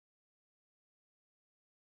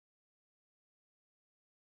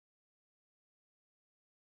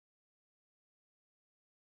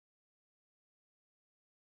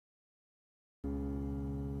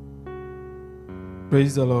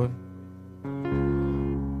Praise the Lord.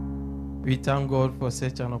 We thank God for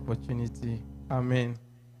such an opportunity. Amen.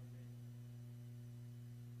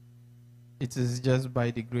 It is just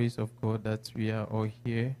by the grace of God that we are all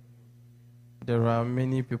here. There are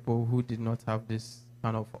many people who did not have this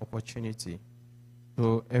kind of opportunity.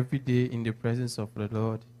 So every day in the presence of the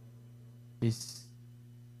Lord is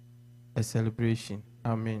a celebration.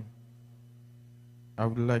 Amen. I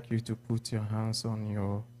would like you to put your hands on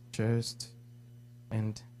your chest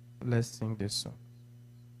and let's sing this song.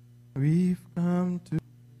 We've come to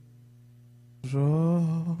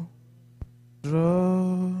draw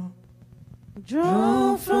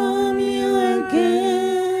from you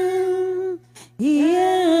again.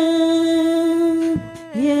 Yeah,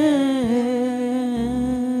 yeah.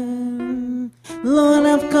 Lord,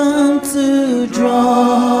 I've come to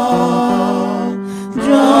draw. Sing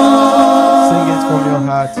it from your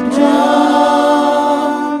heart.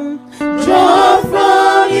 Draw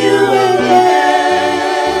from you again.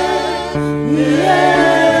 Yeah.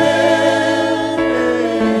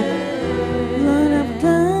 Lord, I've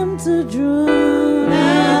come to draw.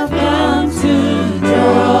 I've come to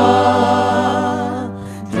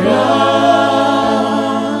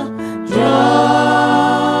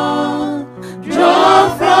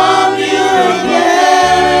draw from you again.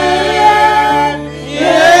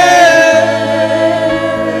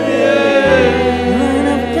 Lord,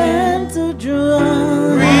 I've come to draw.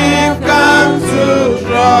 We've come to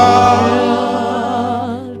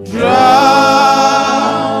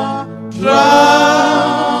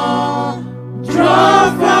draw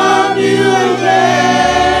from you again.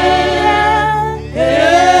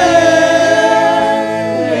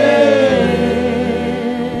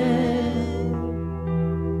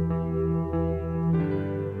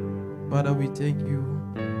 Father, we thank you.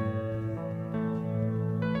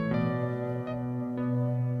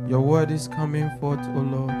 Your word is coming forth, O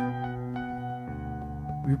Lord.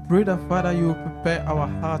 We pray that, Father, you will prepare our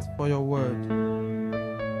hearts for your word.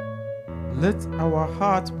 Let our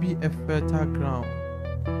heart be a fertile ground,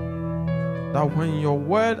 that when your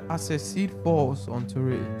word as a seed falls onto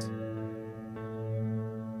it,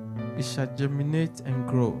 it shall germinate and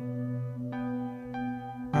grow.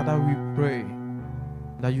 Father, we pray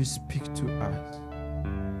that you speak to us.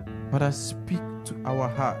 Father, speak to our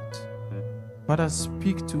heart. Father,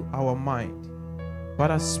 speak to our mind.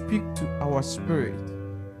 Father, speak to our spirit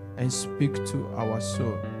and speak to our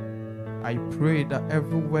soul. I pray that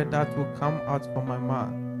every word that will come out from my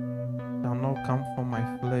mouth shall not come from my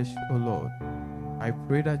flesh, O Lord. I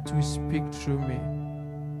pray that you speak through me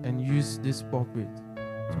and use this pulpit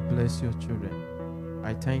to bless your children.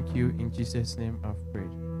 I thank you. In Jesus' name I've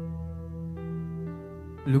prayed.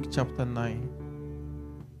 Luke chapter 9.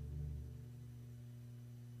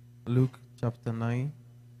 Luke chapter 9.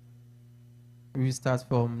 We start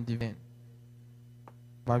from the verse.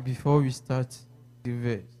 But before we start the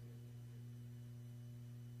verse,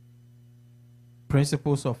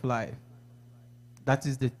 principles of life. That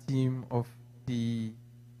is the theme of the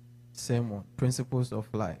sermon. Principles of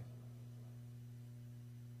life.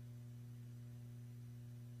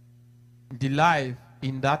 The life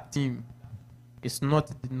in that theme is not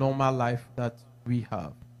the normal life that we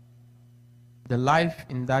have. The life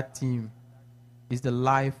in that theme is the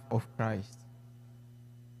life of Christ.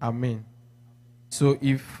 Amen. So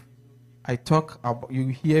if I talk about, you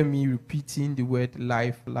hear me repeating the word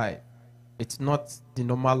life, it's not the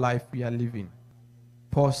normal life we are living.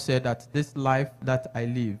 Paul said that this life that I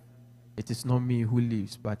live, it is not me who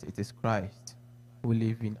lives, but it is Christ who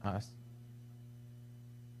lives in us.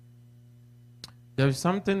 There is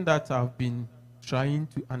something that I've been trying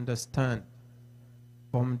to understand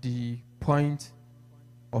from the point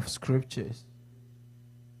of scriptures,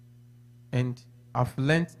 and I've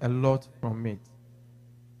learned a lot from it.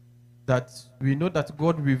 That we know that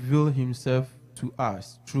God revealed himself to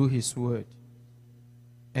us through his word.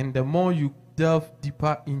 And the more you delve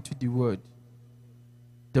deeper into the word,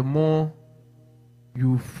 the more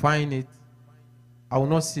you find it, I will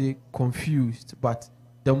not say confused, but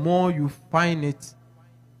the more you find it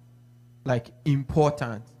like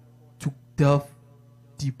important to delve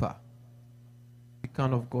deeper. The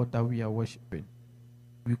kind of God that we are worshiping,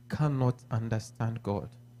 we cannot understand God.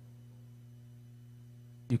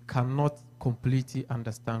 You cannot completely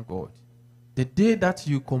understand God. The day that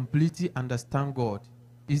you completely understand God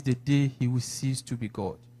is the day he will cease to be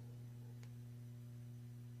God.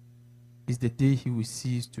 Is the day he will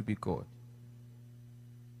cease to be God.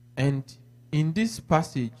 And in this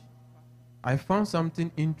passage, I found something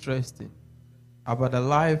interesting about the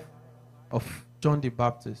life of John the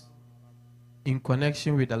Baptist in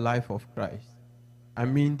connection with the life of Christ. I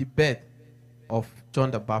mean the birth of John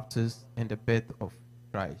the Baptist and the birth of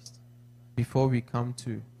Christ before we come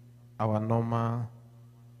to our normal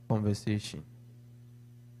conversation.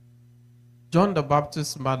 John the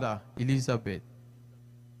Baptist's mother, Elizabeth,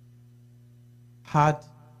 had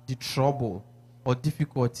the trouble or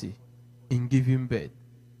difficulty in giving birth.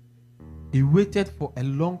 He waited for a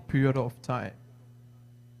long period of time.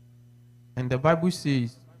 And the Bible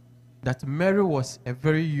says that Mary was a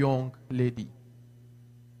very young lady,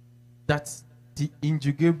 that the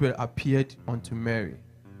angel Gabriel appeared unto Mary.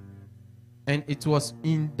 And it was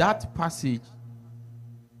in that passage,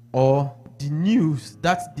 or the news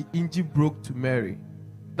that the angel broke to Mary,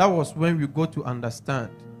 that was when we got to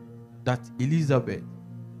understand that Elizabeth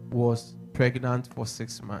was pregnant for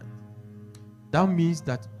 6 months. That means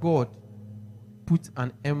that God put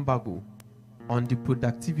an embargo on the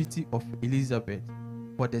productivity of Elizabeth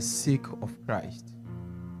for the sake of Christ.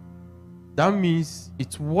 That means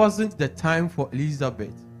it wasn't the time for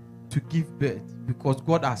Elizabeth to give birth, because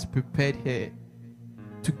God has prepared her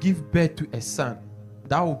to give birth to a son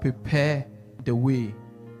that will prepare the way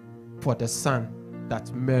for the son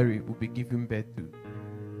that Mary will be giving birth to.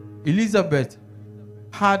 Elizabeth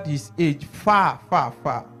had his age far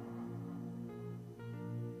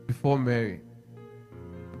before Mary.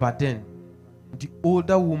 But then the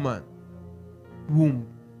older woman womb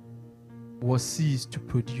was ceased to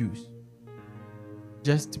produce,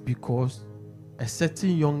 just because a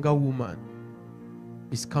certain younger woman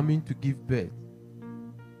is coming to give birth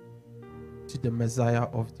to the Messiah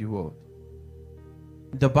of the world.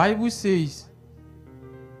 The Bible says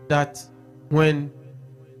that when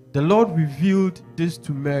the Lord revealed this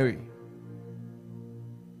to Mary,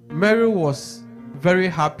 Mary was very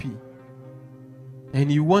happy,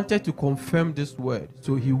 and he wanted to confirm this word,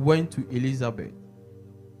 so he went to Elizabeth.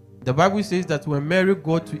 The Bible says that when Mary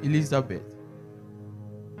got to Elizabeth,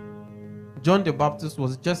 John the Baptist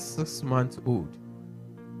was just 6 months old.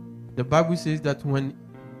 The Bible says that when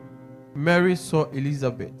Mary saw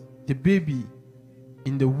Elizabeth, the baby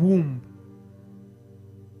in the womb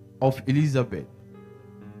of Elizabeth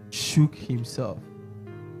shook himself,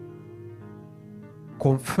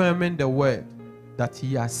 confirming the word that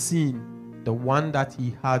he has seen, the one that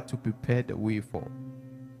he had to prepare the way for.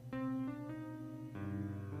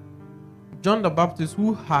 John the Baptist,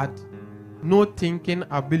 who had no thinking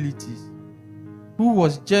abilities, who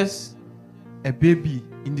was just a baby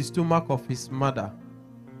in the stomach of his mother,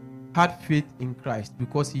 had faith in Christ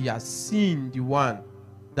because he has seen the one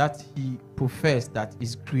that he professed that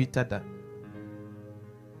is greater than.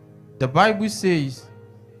 The Bible says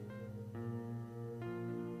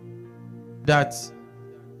that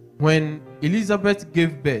when Elizabeth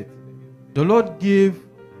gave birth, the Lord gave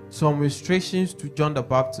some restrictions to John the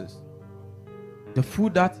Baptist, the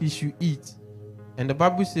food that he should eat. And the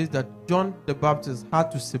Bible says that John the Baptist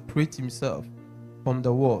had to separate himself from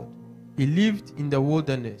the world. He lived in the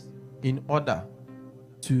wilderness in order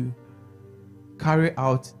to carry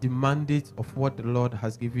out the mandate of what the Lord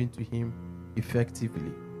has given to him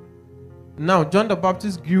effectively. Now, John the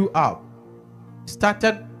Baptist grew up,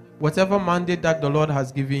 started whatever mandate that the Lord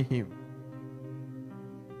has given him.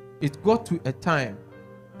 It got to a time,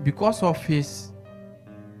 because of his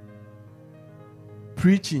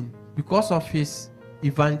preaching, because of his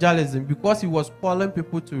evangelism, because he was calling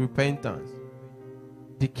people to repentance,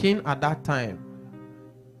 the king at that time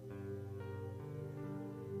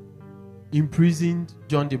imprisoned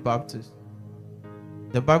John the Baptist.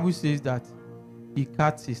 The Bible says that he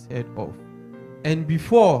cut his head off. And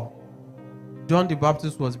before John the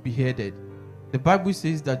Baptist was beheaded, the Bible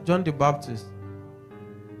says that John the Baptist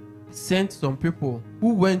sent some people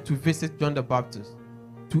who went to visit John the Baptist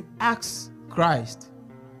to ask Christ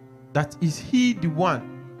that is he the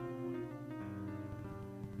one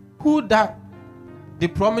who that the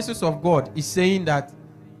promises of God is saying that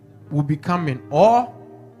will be coming, or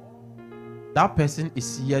that person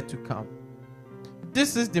is yet to come.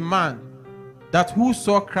 This is the man that who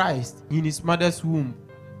saw Christ in his mother's womb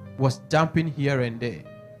was jumping here and there.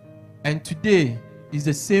 And today is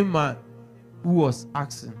the same man who was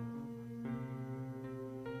asking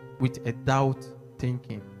with a doubt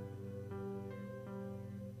thinking.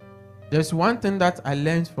 There's one thing that I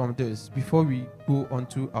learned from this before we go on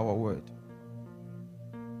to our word.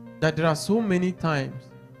 That there are so many times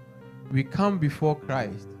we come before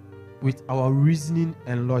Christ with our reasoning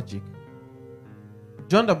and logic.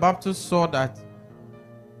 John the Baptist saw that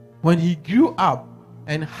when he grew up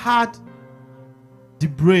and had the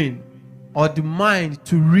brain or the mind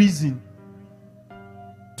to reason,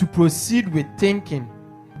 to proceed with thinking,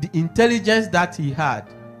 the intelligence that he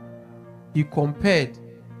had, he compared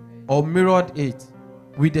or mirrored it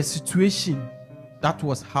with the situation that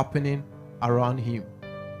was happening around him,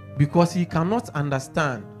 because he cannot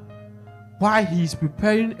understand why he is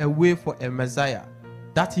preparing a way for a Messiah,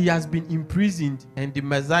 that he has been imprisoned and the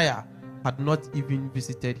Messiah had not even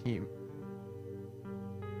visited him.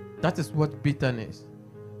 That is what bitterness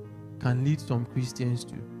can lead some Christians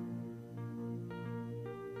to.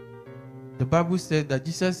 The Bible said that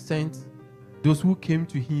Jesus sent those who came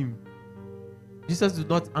to him. Jesus did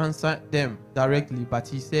not answer them directly, but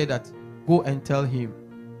he said that go and tell him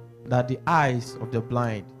that the eyes of the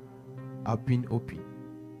blind are being opened,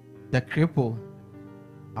 the crippled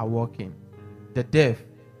are walking, the deaf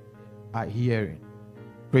are hearing.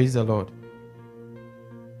 Praise the Lord.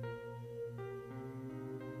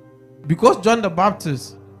 Because John the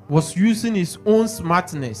Baptist was using his own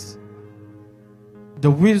smartness,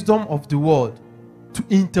 the wisdom of the world, to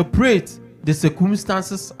interpret the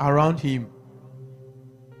circumstances around him,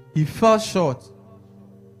 he fell short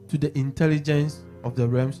to the intelligence of the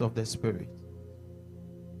realms of the Spirit.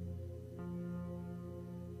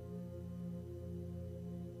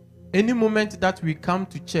 Any moment that we come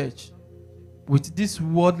to church with this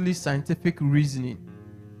worldly scientific reasoning,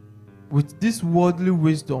 with this worldly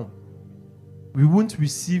wisdom, we won't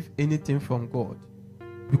receive anything from God,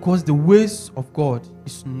 because the ways of God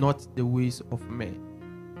is not the ways of men.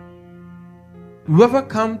 Whoever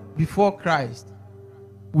comes before Christ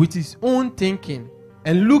with his own thinking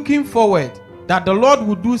and looking forward that the Lord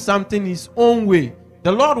will do something his own way,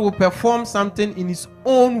 the Lord will perform something in his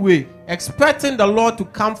own way, expecting the Lord to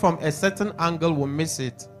come from a certain angle, will miss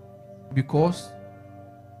it, because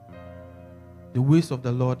the ways of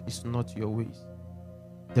the Lord is not your ways.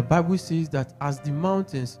 The Bible says that as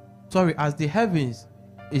the heavens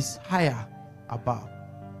is higher above,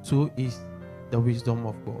 so is the wisdom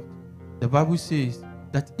of God. The Bible says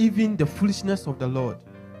that even the foolishness of the Lord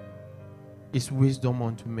is wisdom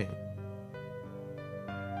unto men.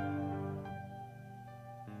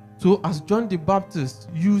 So as John the Baptist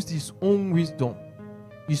used his own wisdom,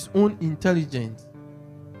 his own intelligence,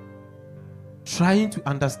 trying to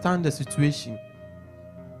understand the situation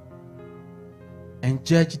and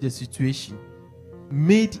judge the situation,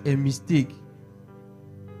 made a mistake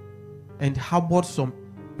and harbored some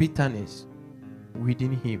bitterness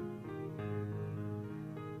within him.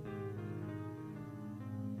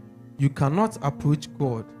 You cannot approach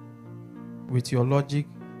God with your logic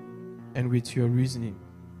and with your reasoning.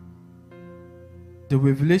 The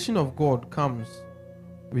revelation of God comes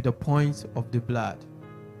with the point of the blood.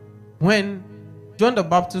 When John the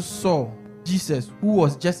Baptist saw Jesus, who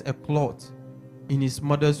was just a clot in his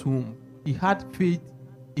mother's womb, he had faith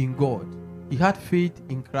in God. He had faith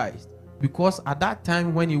in Christ. Because at that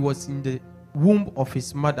time when he was in the womb of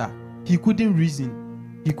his mother, he couldn't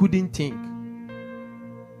reason. He couldn't think.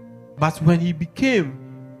 But when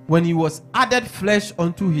he was added flesh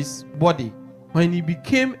unto his body, when he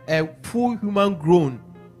became a full human grown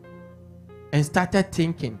and started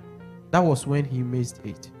thinking, that was when he missed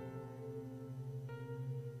it.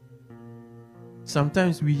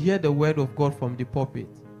 Sometimes we hear the word of God from the pulpit,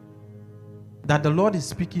 that the Lord is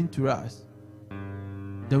speaking to us.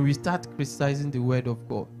 Then we start criticizing the word of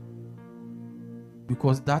God,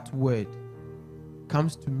 because that word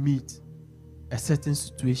comes to meet a certain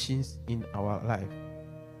situations in our life.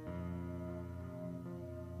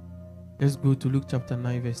 Let's go to Luke chapter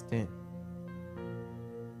 9 verse 10.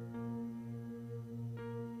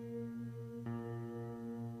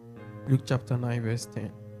 Luke chapter 9 verse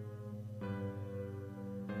 10.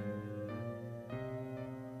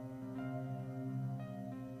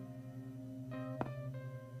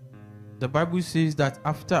 The Bible says that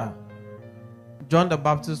after John the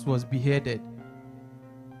Baptist was beheaded,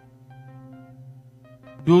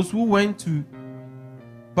 those who went to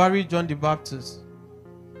bury John the Baptist,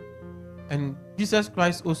 and Jesus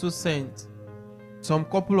Christ also sent some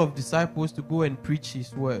couple of disciples to go and preach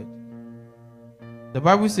his word. The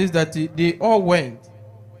Bible says that they all went,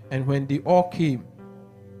 and when they all came,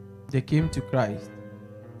 they came to Christ.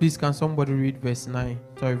 Please, can somebody read verse 10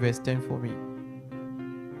 for me?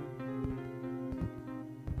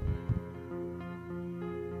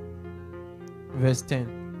 Verse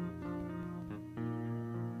 10.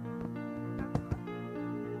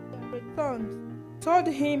 They returned, told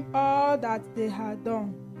him all that they had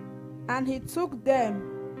done, and he took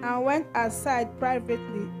them and went aside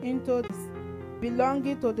privately into this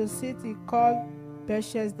belonging to the city called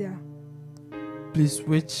Bethesda. Please,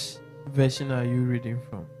 which version are you reading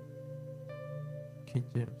from? King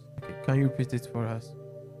James. Okay, can you repeat it for us?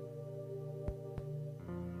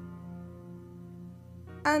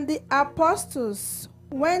 And the apostles,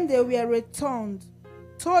 when they were returned,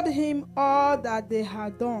 told him all that they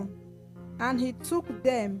had done, And he took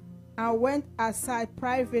them and went aside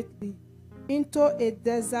privately into a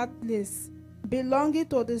desert place belonging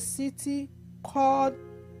to the city called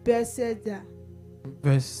Bethsaida.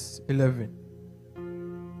 Verse 11.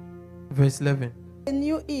 Verse 11. They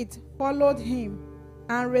knew it, followed him,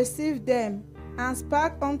 and received them, and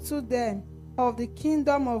spake unto them of the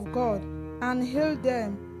kingdom of God, and healed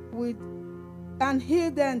them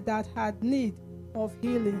that had need of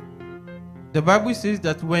healing. The Bible says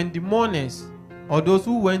that when the mourners, or those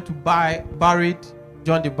who went to buried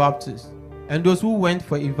John the Baptist, and those who went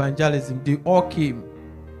for evangelism, they all came,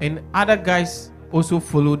 and other guys also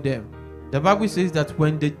followed them. The Bible says that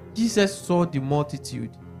when Jesus saw the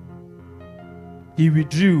multitude, he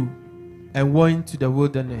withdrew and went to the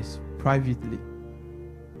wilderness privately.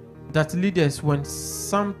 That leaders, when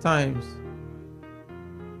sometimes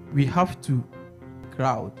we have to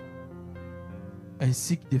crowd and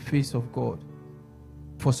seek the face of God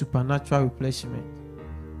for supernatural replenishment.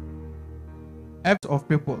 Of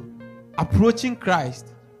people approaching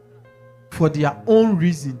Christ for their own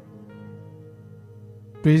reason.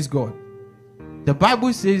 Praise God. The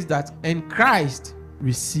Bible says that, and Christ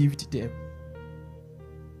received them.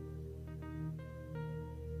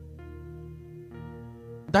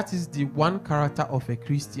 That is the one character of a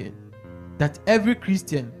Christian, that every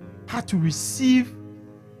Christian had to receive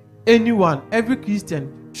anyone. Every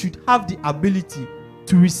Christian should have the ability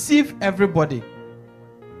to receive everybody,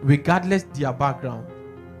 regardless their background,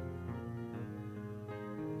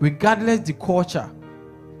 regardless the culture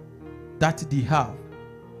that they have.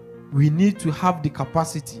 We need to have the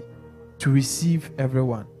capacity to receive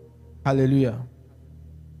everyone. Hallelujah.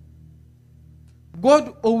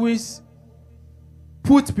 God always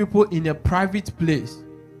puts people in a private place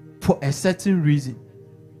for a certain reason.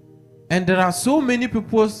 And there are so many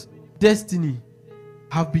people's destiny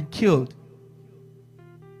have been killed.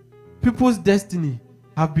 People's destiny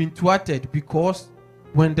have been thwarted because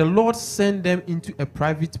when the Lord sent them into a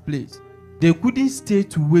private place, they couldn't stay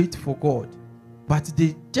to wait for God, but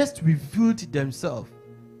they just revealed themselves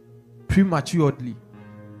prematurely.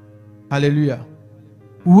 Hallelujah.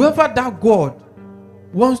 Whoever that God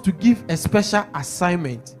wants to give a special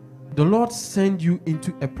assignment, the Lord sends you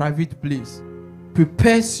into a private place,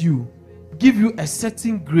 prepares you, give you a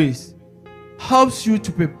certain grace, helps you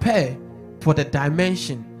to prepare for the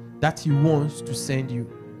dimension that He wants to send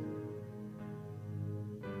you.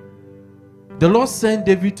 The Lord sent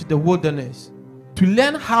David to the wilderness to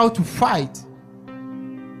learn how to fight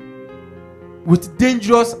with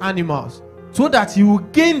dangerous animals so that he will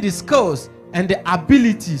gain the skills and the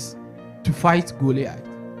abilities to fight Goliath.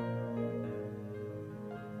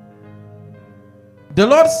 The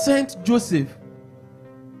Lord sent Joseph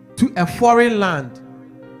to a foreign land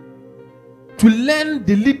to learn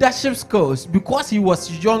the leadership skills because he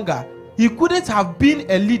was younger. He couldn't have been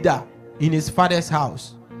a leader in his father's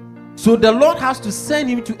house. So the Lord has to send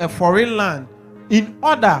him to a foreign land in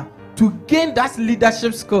order to gain that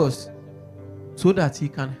leadership skills so that he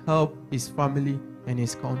can help his family and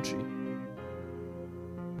his country.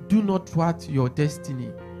 Do not thwart your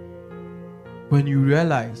destiny when you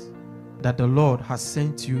realize that the Lord has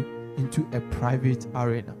sent you into a private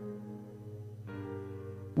arena.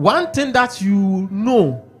 One thing that you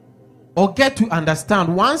know or get to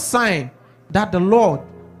understand, one sign that the Lord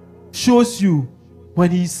shows you when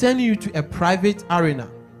He sends you to a private arena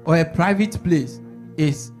or a private place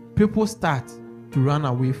is people start to run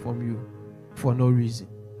away from you for no reason.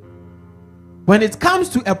 When it comes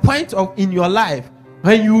to a point in your life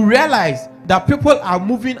when you realize that people are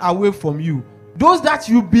moving away from you, those that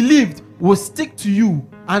you believed will stick to you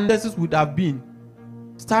and this would have been,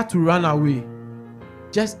 start to run away.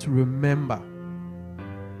 Just remember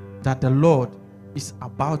that the Lord is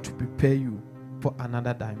about to prepare you for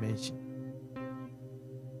another dimension.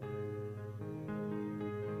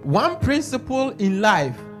 One principle in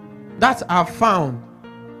life that I've found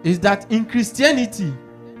is that in Christianity,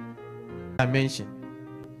 dimension.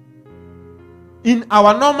 In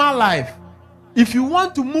our normal life, if you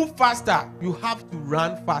want to move faster, you have to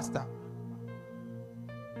run faster.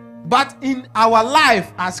 But in our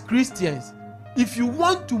life as Christians, if you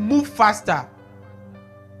want to move faster,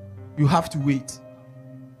 you have to wait.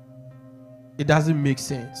 It doesn't make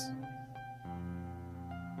sense.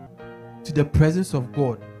 To the presence of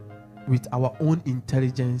God with our own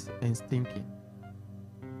intelligence and thinking.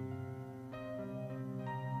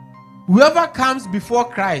 Whoever comes before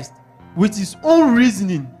Christ with his own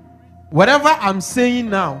reasoning, whatever I'm saying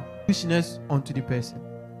now, foolishness unto the person.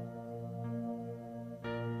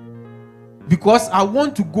 Because I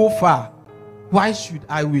want to go far, why should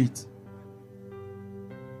I wait?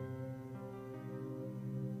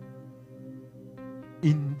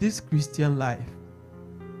 in this Christian life,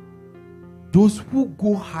 those who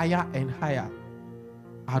go higher and higher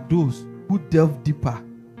are those who delve deeper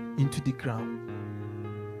into the ground.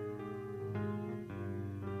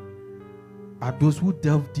 Are those who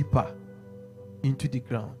delve deeper into the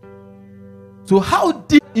ground. So how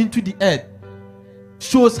deep into the earth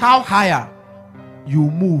shows how higher you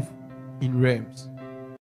move in realms.